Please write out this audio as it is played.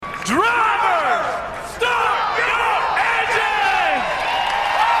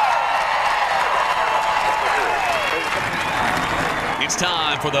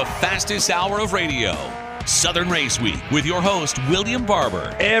time for the fastest hour of radio, Southern Race Week, with your host, William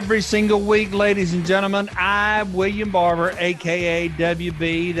Barber. Every single week, ladies and gentlemen, I'm William Barber, a.k.a.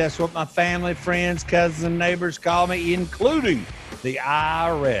 WB. That's what my family, friends, cousins, and neighbors call me, including the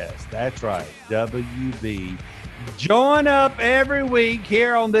IRS. That's right, WB. Join up every week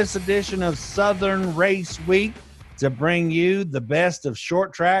here on this edition of Southern Race Week to bring you the best of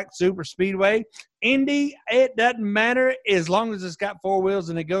short track, super speedway, Indy. It doesn't matter as long as it's got four wheels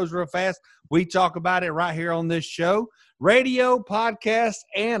and it goes real fast. We talk about it right here on this show, radio, podcast,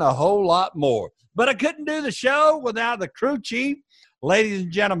 and a whole lot more. But I couldn't do the show without the crew chief, ladies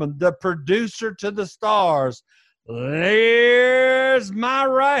and gentlemen, the producer to the stars. There's my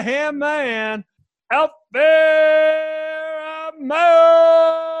right-hand man, out there, Mo.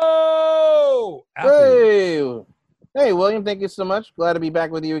 Hey, William, thank you so much. Glad to be back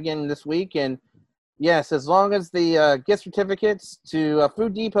with you again this week. And yes, as long as the gift certificates to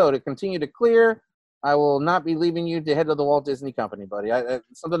Food Depot to continue to clear, I will not be leaving you to head to the Walt Disney Company, buddy.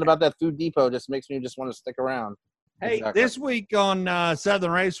 Something about that Food Depot just makes me just want to stick around. Hey, Exactly. This week on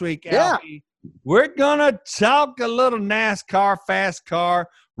Southern Race Week, Yeah. Alfie, we're going to talk a little NASCAR, fast car,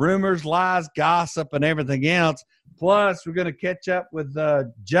 rumors, lies, gossip, and everything else. Plus, we're going to catch up with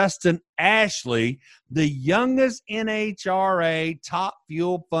Justin Ashley, the youngest NHRA top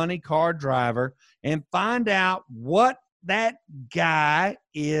fuel funny car driver, and find out what that guy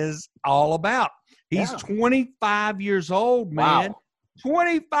is all about. He's 25 years old, man. Wow.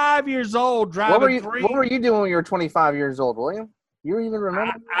 25 years old, driving What were you doing when you were 25 years old, William? You even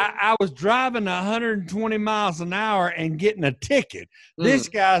remember? I was driving 120 miles an hour and getting a ticket. This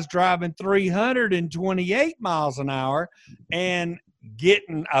guy's driving 328 miles an hour and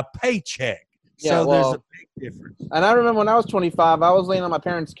getting a paycheck. Yeah, So there's a big difference. And I remember when I was 25, I was laying on my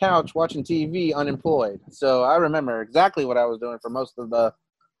parents' couch watching TV unemployed. So I remember exactly what I was doing for most of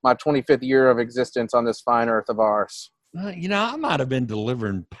my 25th year of existence on this fine earth of ours. I might have been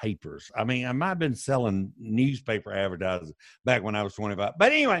delivering papers. I mean, I might have been selling newspaper advertising back when I was 25.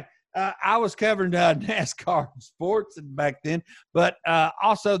 But anyway, I was covering NASCAR sports back then. But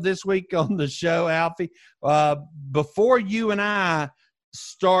also this week on the show, Alfie, before you and I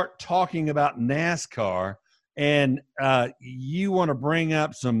start talking about NASCAR, and you want to bring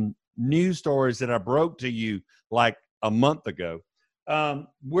up some news stories that I broke to you like a month ago.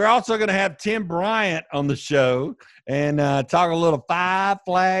 We're also going to have Tim Bryant on the show and talk a little Five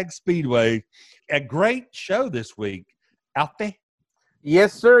Flag Speedway. A great show this week, Alfie.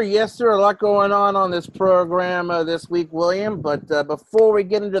 Yes, sir. Yes, sir. A lot going on this program this week, William. But before we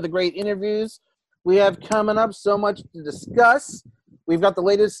get into the great interviews we have coming up, so much to discuss. We've got the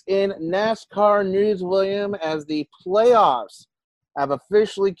latest in NASCAR news, William, as the playoffs have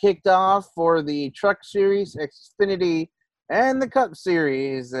officially kicked off for the Truck Series, Xfinity, and the Cup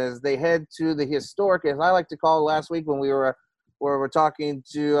Series as they head to the historic, as I like to call it last week when we were talking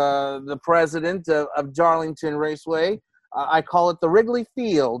to the president of Darlington Raceway. I call it the Wrigley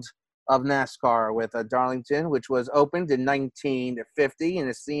Field of NASCAR with Darlington, which was opened in 1950 and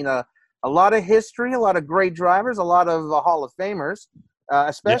has seen a lot of history, a lot of great drivers, a lot of Hall of Famers,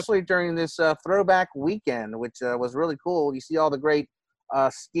 especially during this throwback weekend, which was really cool. You see all the great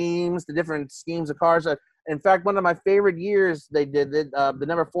schemes, the different schemes of cars. In fact, one of my favorite years they did it, the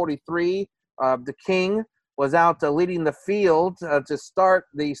number 43, the King, was out leading the field to start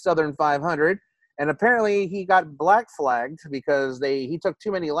the Southern 500. And apparently he got black flagged because he took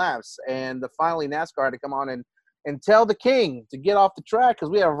too many laps. And finally NASCAR had to come on and tell the King to get off the track because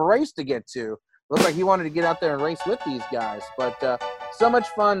we have a race to get to. Looks like he wanted to get out there and race with these guys. But so much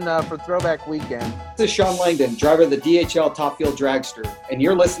fun for Throwback Weekend. This is Sean Langdon, driver of the DHL Top Fuel Dragster, and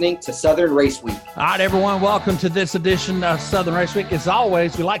you're listening to Southern Race Week. All right, everyone, welcome to this edition of Southern Race Week. As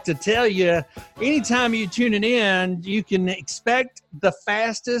always, we like to tell you, anytime you tune in, you can expect the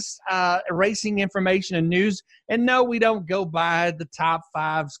fastest racing information and news. And no, we don't go by the top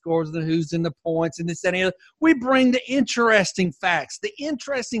five scores, the who's in the points, and this and the other. We bring the interesting facts, the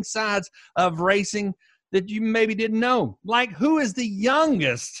interesting sides of racing that you maybe didn't know. Like, who is the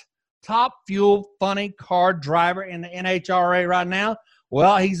youngest top fuel funny car driver in the NHRA right now?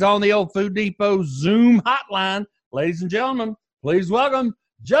 Well, he's on the old Food Depot Zoom hotline. Ladies and gentlemen, please welcome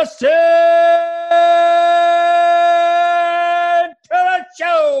Justin to the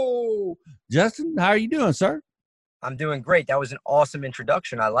show. Justin, how are you doing, sir? I'm doing great. That was an awesome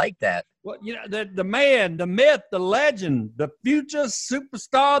introduction. I like that. Well, the man, the myth, the legend, the future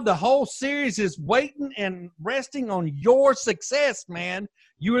superstar, the whole series is waiting and resting on your success, man.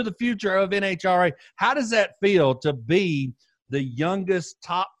 You are the future of NHRA. How does that feel to be the youngest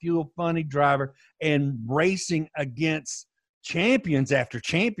top fuel funny driver and racing against champions after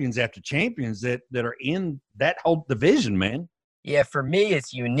champions after champions that are in that whole division, man. Yeah, for me,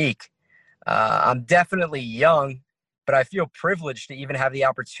 it's unique. I'm definitely young, but I feel privileged to even have the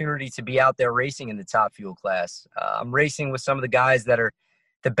opportunity to be out there racing in the Top Fuel class. I'm racing with some of the guys that are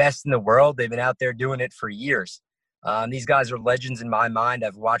the best in the world. They've been out there doing it for years. These guys are legends in my mind.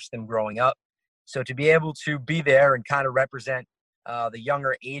 I've watched them growing up. So to be able to be there and kind of represent the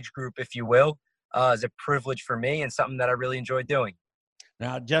younger age group, if you will, is a privilege for me and something that I really enjoy doing.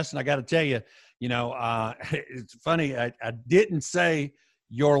 Now, Justin, I got to tell you, it's funny. I didn't say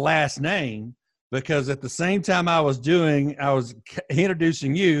your last name because at the same time I was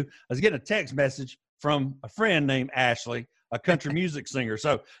introducing you, I was getting a text message from a friend named Ashley, a country music singer.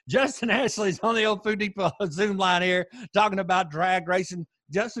 So Justin Ashley's on the old Food Depot Zoom line here talking about drag racing.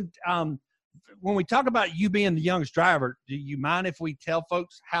 Justin, when we talk about you being the youngest driver, do you mind if we tell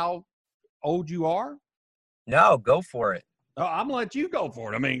folks how old you are? No, go for it. Oh, I'm gonna let you go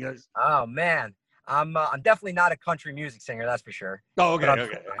for it. I mean, oh man, I'm definitely not a country music singer, that's for sure. Oh,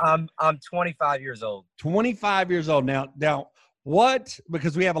 okay. I'm 25 years old. 25 years old now. What?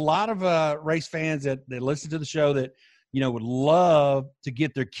 Because we have a lot of race fans that listen to the show that would love to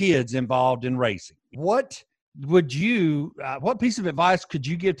get their kids involved in racing. What would what piece of advice could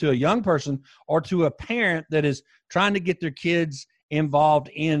you give to a young person or to a parent that is trying to get their kids involved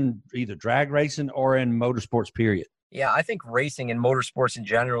in either drag racing or in motorsports, period? Yeah, I think racing and motorsports in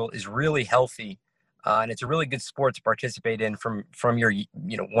general is really healthy, and it's a really good sport to participate in from your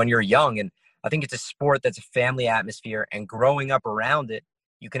when you're young. And I think it's a sport that's a family atmosphere, and growing up around it,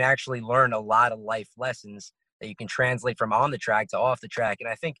 you can actually learn a lot of life lessons that you can translate from on the track to off the track. And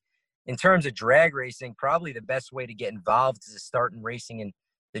I think in terms of drag racing, probably the best way to get involved is to start in racing in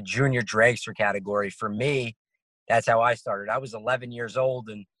the junior dragster category. For me, that's how I started. I was 11 years old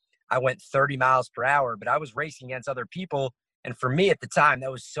and I went 30 miles per hour, but I was racing against other people. And for me at the time,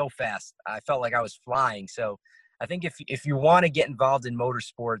 that was so fast. I felt like I was flying. So I think if you want to get involved in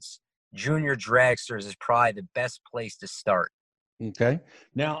motorsports, junior dragsters is probably the best place to start. Okay.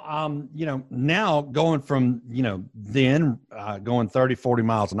 Now, now going from, then going 30, 40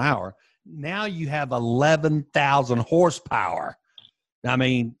 miles an hour, now you have 11,000 horsepower. I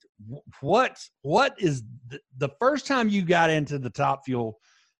mean, what is the first time you got into the Top Fuel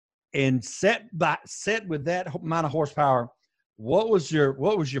and set with that amount of horsepower? What was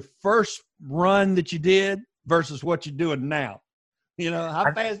your first run that you did versus what you're doing now?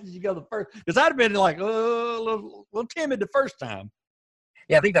 How fast did you go the first? Because I'd have been like a little timid the first time.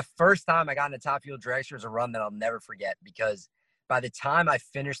 Yeah, I think the first time I got into Top Fuel Dragster is a run that I'll never forget, because by the time I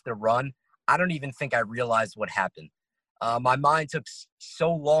finished the run, I don't even think I realized what happened. My mind took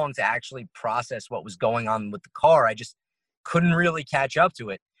so long to actually process what was going on with the car. I just couldn't really catch up to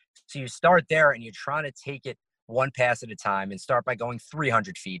it. So you start there and you're trying to take it one pass at a time and start by going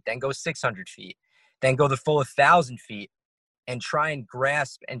 300 feet, then go 600 feet, then go the full 1,000 feet and try and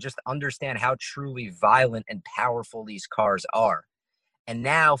grasp and just understand how truly violent and powerful these cars are. And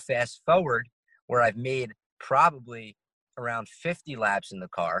now fast forward where I've made probably around 50 laps in the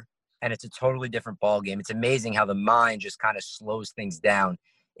car, and it's a totally different ball game. It's amazing how the mind just kind of slows things down.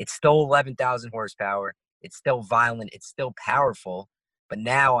 It's still 11,000 horsepower. It's still violent. It's still powerful. But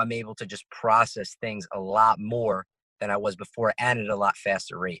now I'm able to just process things a lot more than I was before, and at a lot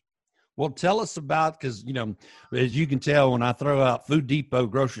faster rate. Well, tell us about, because, as you can tell, when I throw out Food Depot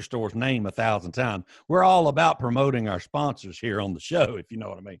grocery store's name 1,000 times, we're all about promoting our sponsors here on the show, if you know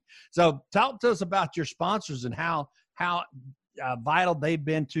what I mean. So talk to us about your sponsors and how vital they've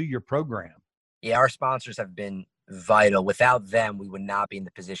been to your program. Yeah, our sponsors have been vital. Without them, we would not be in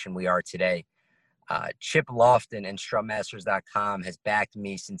the position we are today. Chip Lofton and Strutmasters.com has backed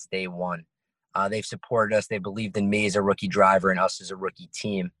me since day one. They've supported us. They believed in me as a rookie driver and us as a rookie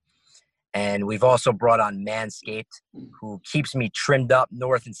team. And we've also brought on Manscaped, who keeps me trimmed up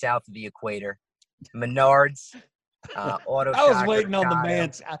north and south of the equator. Menards, Auto. I was waiting on the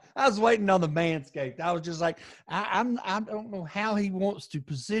Manscaped. I was just like, I don't know how he wants to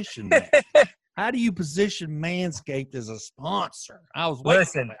position that. How do you position Manscaped as a sponsor? I was waiting.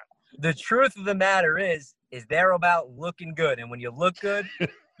 Listen, the truth of the matter is they're about looking good. And when you look good,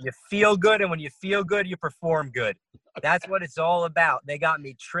 you feel good. And when you feel good, you perform good. That's what it's all about. They got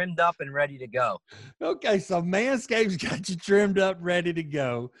me trimmed up and ready to go. Okay, so Manscaped's got you trimmed up, ready to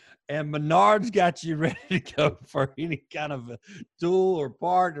go, and Menards got you ready to go for any kind of a tool or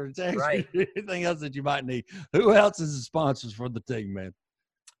part or anything else that you might need. Who else is the sponsors for the team, man?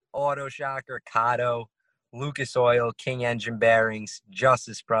 Auto Shocker, Kato, Lucas Oil, King Engine Bearings,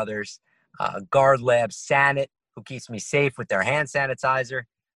 Justice Brothers, Guard Lab, Sanit, who keeps me safe with their hand sanitizer.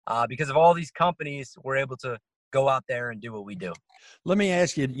 Because of all these companies, we're able to go out there and do what we do. Let me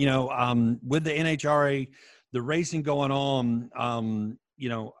ask you, with the NHRA, the racing going on,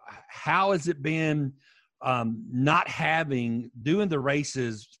 how has it been not doing the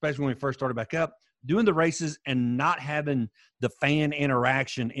races, especially when we first started back up, doing the races and not having the fan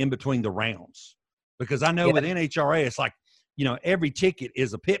interaction in between the rounds? Because I know with NHRA, it's like, every ticket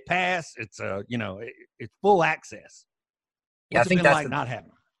is a pit pass. It's it's full access. I think that's not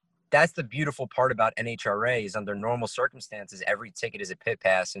having. That's the beautiful part about NHRA is under normal circumstances, every ticket is a pit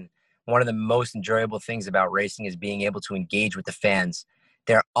pass. And one of the most enjoyable things about racing is being able to engage with the fans.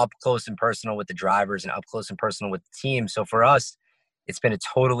 They're up close and personal with the drivers and up close and personal with the team. So for us, it's been a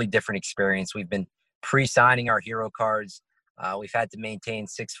totally different experience. We've been pre-signing our hero cards. We've had to maintain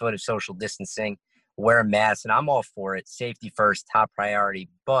 6 foot of social distancing, wear a mask, and I'm all for it. Safety first, top priority.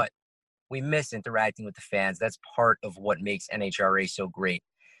 But we miss interacting with the fans. That's part of what makes NHRA so great.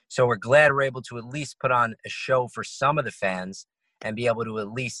 So we're glad we're able to at least put on a show for some of the fans and be able to at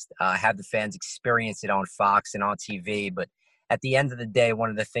least have the fans experience it on Fox and on TV. But at the end of the day, one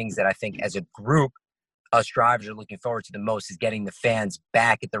of the things that I think as a group, us drivers are looking forward to the most is getting the fans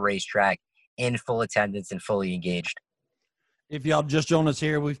back at the racetrack in full attendance and fully engaged. If y'all just joined us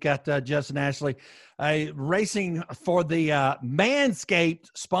here, we've got Justin Ashley racing for the Manscaped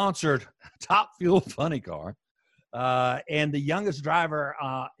sponsored Top Fuel Funny Car, and the youngest driver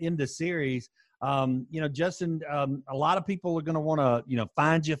in the series. Justin, a lot of people are going to want to,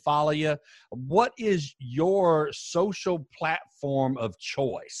 find you, follow you. What is your social platform of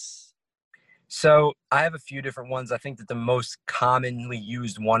choice? So I have a few different ones. I think that the most commonly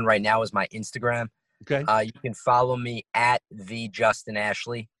used one right now is my Instagram. Okay. You can follow me at the Justin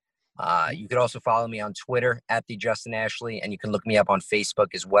Ashley. You could also follow me on Twitter at the Justin Ashley, and you can look me up on Facebook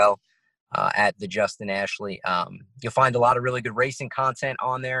as well at the Justin Ashley. You'll find a lot of really good racing content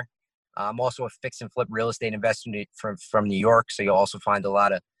on there. I'm also a fix and flip real estate investor from New York, so you'll also find a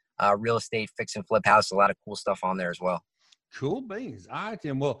lot of real estate fix and flip house, a lot of cool stuff on there as well. Cool beans. All right,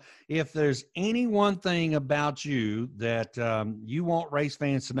 Tim. Well, if there's any one thing about you that you want race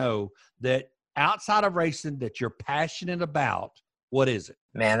fans to know that outside of racing that you're passionate about, what is it?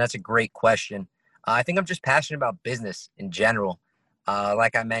 Man, that's a great question. I think I'm just passionate about business in general.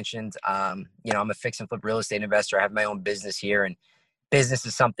 Like I mentioned, I'm a fix and flip real estate investor. I have my own business here, and business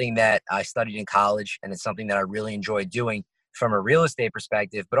is something that I studied in college, and it's something that I really enjoy doing from a real estate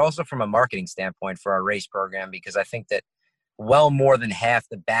perspective, but also from a marketing standpoint for our race program, because I think that well more than half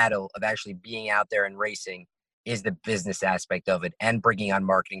the battle of actually being out there and racing is the business aspect of it and bringing on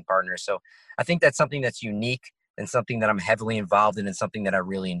marketing partners. So I think that's something that's unique and something that I'm heavily involved in and something that I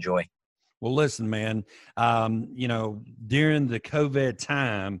really enjoy. Well, listen, man, during the COVID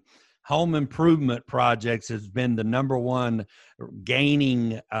time, home improvement projects has been the number one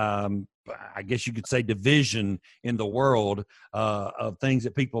gaining, I guess you could say, division in the world of things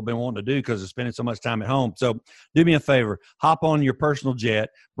that people have been wanting to do because they're spending so much time at home. So do me a favor, hop on your personal jet,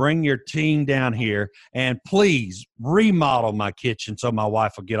 bring your team down here, and please remodel my kitchen so my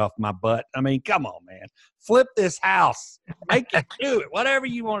wife will get off my butt. I mean, come on, man. Flip this house. Make it do it. Whatever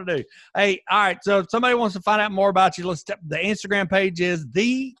you want to do. Hey, all right. So if somebody wants to find out more about you, the Instagram page is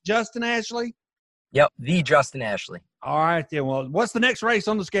The Justin Ashley. Yep, The Justin Ashley. All right, then. Well, what's the next race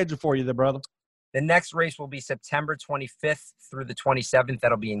on the schedule for you there, brother? The next race will be September 25th through the 27th.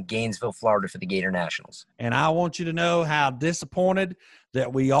 That'll be in Gainesville, Florida for the Gator Nationals. And I want you to know how disappointed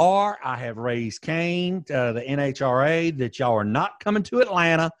that we are. I have raised Kane, the NHRA, that y'all are not coming to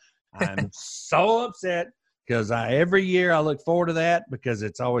Atlanta. I'm so upset because every year I look forward to that because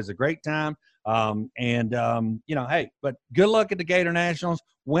it's always a great time. Hey, but good luck at the Gator Nationals.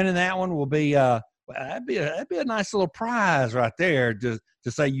 Winning that one will be that'd be a nice little prize right there to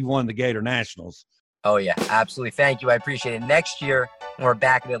say you won the Gator Nationals. Oh, yeah, absolutely. Thank you. I appreciate it. Next year, when we're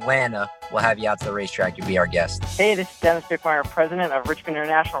back in Atlanta, we'll have you out to the racetrack. You'll be our guest. Hey, this is Dennis Bickmeyer, president of Richmond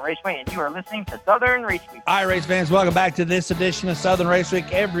International Raceway, and you are listening to Southern Race Week. All right, race fans, welcome back to this edition of Southern Race Week.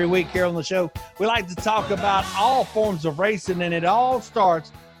 Every week here on the show, we like to talk about all forms of racing, and it all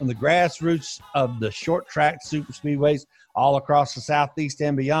starts from the grassroots of the short track super speedways all across the Southeast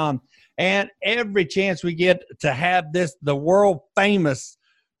and beyond. And every chance we get to have the world famous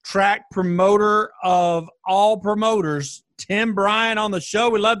track promoter of all promoters, Tim Bryant, on the show.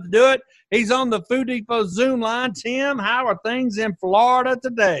 We love to do it. He's on the Food Depot Zoom line. Tim, how are things in Florida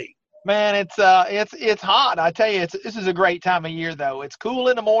today? Man, it's hot. I tell you, this is a great time of year though. It's cool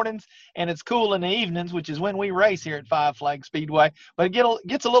in the mornings and it's cool in the evenings, which is when we race here at Five Flag Speedway. But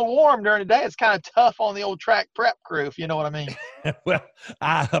gets a little warm during the day. It's kind of tough on the old track prep crew, if you know what I mean. Well,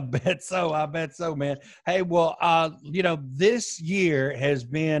 I bet so. I bet so, man. Hey, well, this year has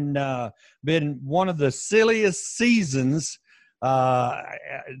been one of the silliest seasons for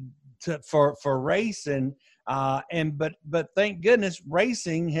racing. But thank goodness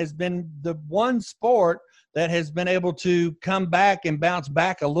racing has been the one sport that has been able to come back and bounce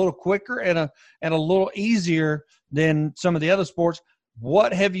back a little quicker and a little easier than some of the other sports.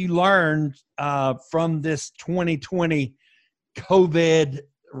 What have you learned from this 2020 COVID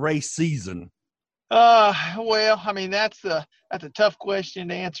race season? Well, I mean, that's a tough question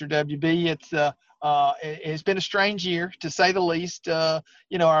to answer, WB. It's been a strange year, to say the least.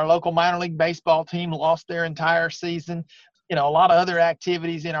 Our local minor league baseball team lost their entire season. A lot of other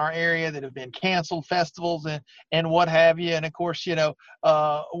activities in our area that have been canceled, festivals and what have you. And of course,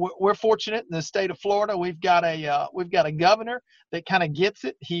 we're fortunate in the state of Florida. We've got a governor that kind of gets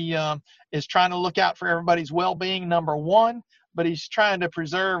it. He is trying to look out for everybody's well-being, number one, but he's trying to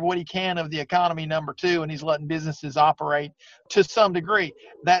preserve what he can of the economy, number two, and he's letting businesses operate to some degree.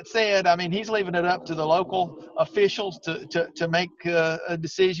 That said, I mean, he's leaving it up to the local officials to make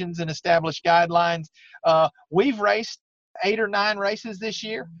decisions and establish guidelines. We've raced 8 or 9 races this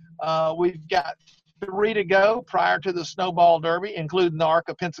year. We've got 3 to go prior to the Snowball Derby, including the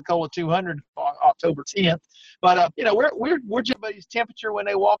ARCA Pensacola 200 on October 10th. But we're just everybody's temperature when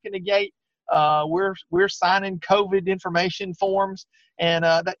they walk in the gate. We're signing COVID information forms, and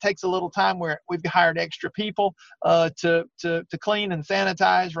that takes a little time. We've hired extra people to clean and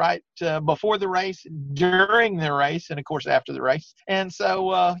sanitize right before the race, during the race, and of course after the race. And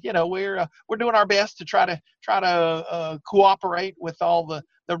so we're doing our best to try to cooperate with all the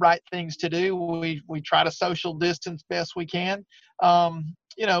right things to do. We try to social distance best we can.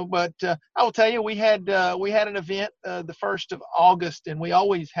 But I will tell you, we had an event the 1st of August, and we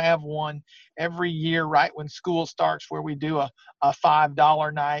always have one every year right when school starts, where we do a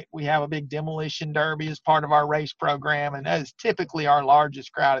 $5 night. We have a big demolition derby as part of our race program, and that is typically our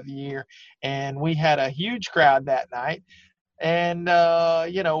largest crowd of the year. And we had a huge crowd that night. And,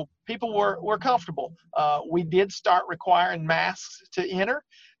 people were comfortable. We did start requiring masks to enter.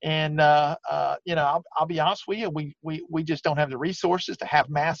 And, I'll be honest with you, we just don't have the resources to have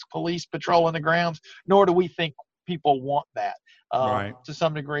mask police patrolling the grounds, nor do we think people want that. Right. To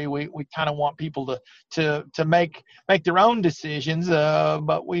some degree, we kind of want people to make their own decisions,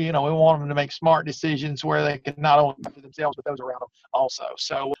 but we want them to make smart decisions where they can not only for themselves, but those around them also.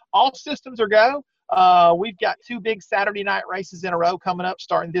 So all systems are go. We've got 2 big Saturday night races in a row coming up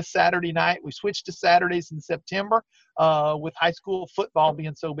starting this Saturday night. We switched to Saturdays in September with high school football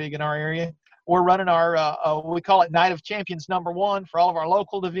being so big in our area. We're running our, we call it Night of Champions #1 for all of our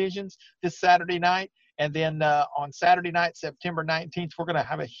local divisions this Saturday night. And then on Saturday night, September 19th, we're going to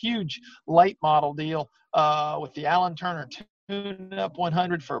have a huge late model deal with the Allen Turner Tune-Up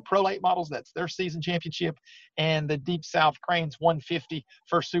 100 for pro late models. That's their season championship. And the Deep South Cranes 150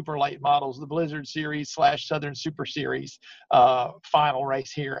 for super late models, the Blizzard Series / Southern Super Series final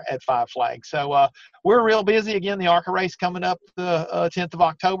race here at Five Flags. So we're real busy. Again, the ARCA race coming up the 10th of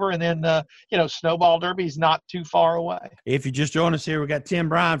October. And then, Snowball Derby is not too far away. If you just joined us here, we got Tim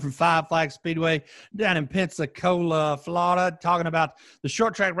Bryan from Five Flags Speedway down in Pensacola, Florida, talking about the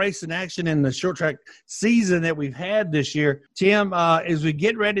short track racing action and the short track season that we've had this year. Tim, as we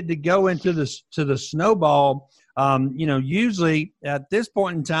get ready to go into the Snowball, usually at this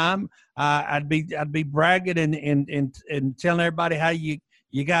point in time, I'd be bragging and telling everybody how you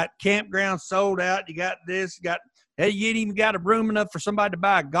got campground sold out. You got this, you ain't even got a room enough for somebody to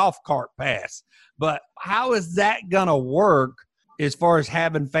buy a golf cart pass. But how is that going to work as far as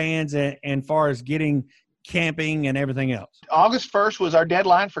having fans and far as getting camping and everything else? August 1st was our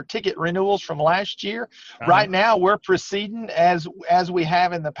deadline for ticket renewals from last year. Right now, we're proceeding as we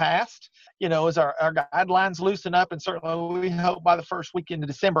have in the past. As our guidelines loosen up, and certainly we hope by the first weekend of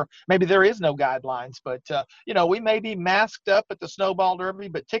December, maybe there is no guidelines, but, we may be masked up at the Snowball Derby,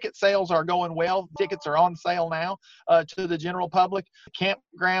 but ticket sales are going well. Tickets are on sale now to the general public. The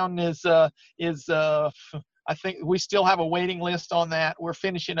campground is I think we still have a waiting list on that. We're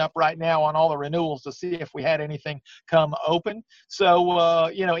finishing up right now on all the renewals to see if we had anything come open. So,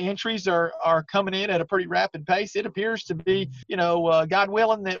 entries are coming in at a pretty rapid pace. It appears to be, God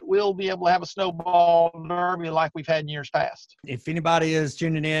willing, that we'll be able to have a snowball derby like we've had in years past. If anybody is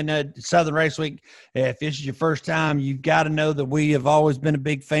tuning in at Southern Race Week, if this is your first time, you've got to know that we have always been a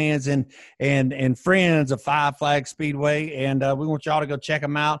big fans and friends of Five Flag Speedway, and we want y'all to go check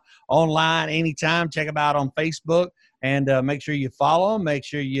them out online anytime. Check them out on Facebook, and make sure you follow them. Make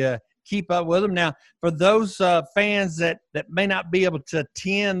sure you keep up with them. Now, for those fans that may not be able to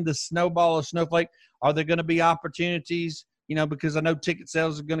attend the Snowball or Snowflake, are there going to be opportunities, because I know ticket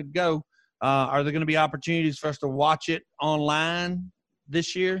sales are going to go, are there going to be opportunities for us to watch it online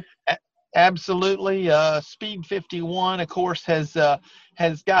this year? Absolutely. Speed 51, of course,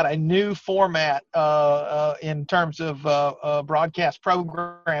 has got a new format in terms of broadcast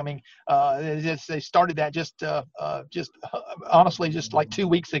programming. They started that just honestly just like 2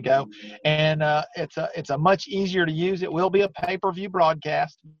 weeks ago, and it's a much easier to use. It will be a pay-per-view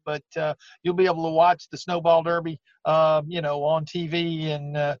broadcast, but you'll be able to watch the Snowball Derby, on TV,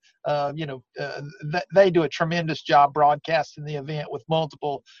 and they do a tremendous job broadcasting the event with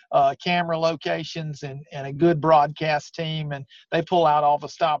multiple camera locations and a good broadcast team, and they pull out all the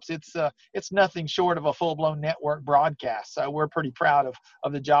stops. It's nothing short of a full-blown network broadcast. So we're pretty proud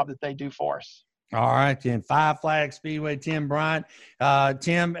of the job that they do for us. All right, then. Five Flag Speedway, Tim Bryant.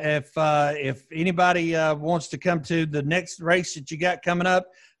 Tim, if anybody wants to come to the next race that you got coming up,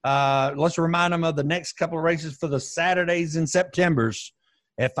 let's remind them of the next couple of races for the Saturdays and Septembers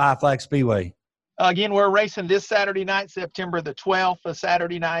at Five Flag Speedway. Again, we're racing this Saturday night, September the 12th, a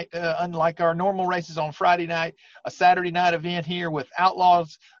Saturday night, unlike our normal races on Friday night, a Saturday night event here with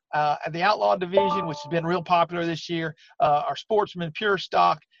Outlaws, the Outlaw division, which has been real popular this year. Our Sportsman Pure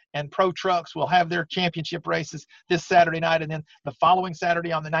Stock and Pro Trucks will have their championship races this Saturday night, and then the following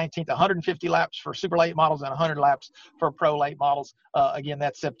Saturday on the 19th, 150 laps for super late models and 100 laps for pro late models. Again,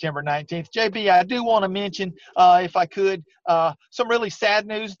 that's September 19th. JB, I do want to mention, if I could, some really sad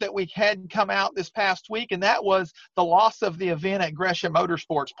news that we had come out this past week, and that was the loss of the event at Gresham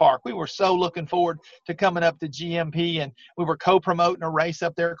Motorsports Park. We were so looking forward to coming up to GMP, and we were co-promoting a race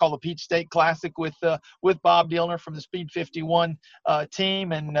up there called the Peach State Classic with Bob Dillner from the Speed 51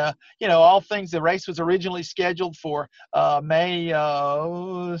 team, and all things. The race was originally scheduled for May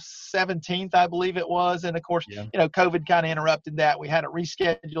 17th, I believe it was. And of course, COVID kind of interrupted that. We had it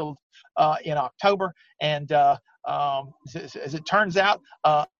rescheduled in October. And as it turns out,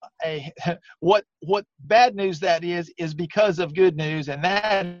 what bad news that is because of good news. And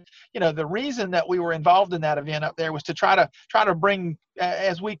that, the reason that we were involved in that event up there was to try to bring,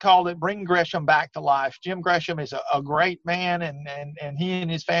 as we called it, bring Gresham back to life. Jim Gresham is a great man, and he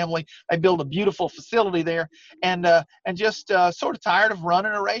and his family, they built a beautiful facility there, and just sort of tired of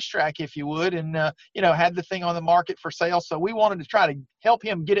running a racetrack, if you would, and had the thing on the market for sale. So we wanted to try to help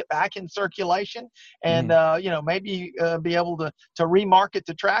him get it back in circulation, and maybe be able to remarket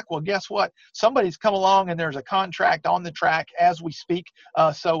the track. Well, guess what? Somebody's come along, and there's a contract on the track as we speak.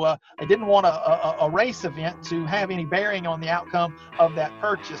 So I didn't want a race event to have any bearing on the outcome of that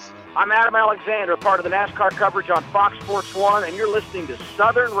purchase. I'm Adam Alexander, part of the NASCAR coverage on Fox Sports 1, and you're listening to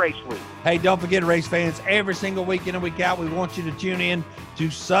Southern Race Week. Hey, don't forget, race fans, every single week in and week out, we want you to tune in to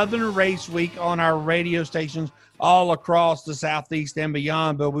Southern Race Week on our radio stations all across the Southeast and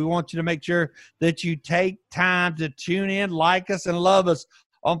beyond. But we want you to make sure that you take time to tune in, like us, and love us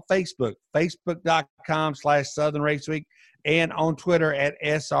on Facebook, facebook.com/Southern Race Week, and on Twitter at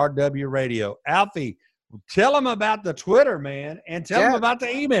SRW Radio. Alfie, tell them about the Twitter, man, and tell them about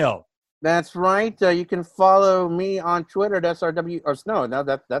the email. That's right. You can follow me on Twitter at SRW. Or no,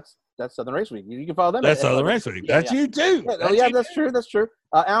 that's Southern Race Week. You can follow them. That's Southern Race Week. That's you too. That's true. That's true.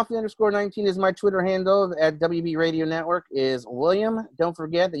 Alfie_19 is my Twitter handle. At WB Radio Network is William. Don't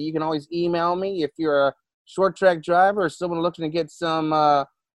forget that you can always email me if you're a short track driver or someone looking to get some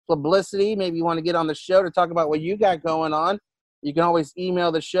publicity. Maybe you want to get on the show to talk about what you got going on. You can always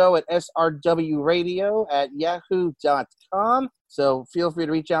email the show at srwradio@yahoo.com. So feel free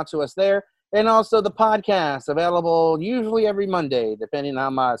to reach out to us there. And also the podcast, available usually every Monday, depending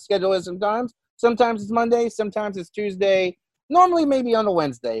on my schedule is sometimes. Sometimes it's Monday, sometimes it's Tuesday, normally maybe on a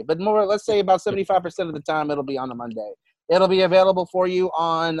Wednesday, but more, let's say about 75% of the time it'll be on a Monday. It'll be available for you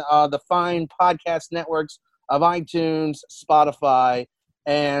on the fine podcast networks of iTunes, Spotify,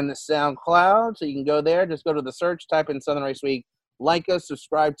 and SoundCloud. So you can go there, just go to the search, type in Southern Race Week, like us,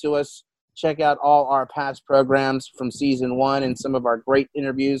 subscribe to us, check out all our past programs from season 1 and some of our great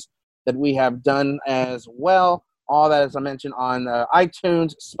interviews that we have done as well. All that, as I mentioned, on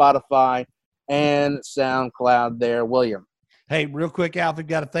iTunes, Spotify, and SoundCloud there, William. Hey, real quick, Alfred,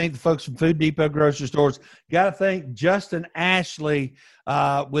 got to thank the folks from Food Depot Grocery Stores. Got to thank Justin Ashley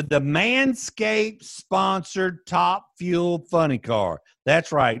with the Manscaped-sponsored Top Fuel Funny Car.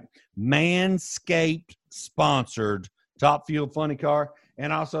 That's right, Manscaped-sponsored Top Fuel Funny Car.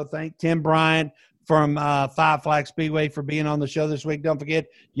 And also thank Tim Bryant from Five Flag Speedway for being on the show this week. Don't forget,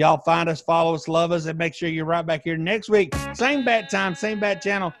 y'all find us, follow us, love us, and make sure you're right back here next week. Same bat time, same bat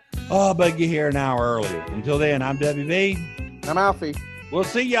channel. Oh, but get here an hour earlier. Until then, I'm WB. I'm Alfie. We'll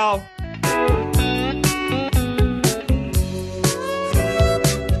see y'all.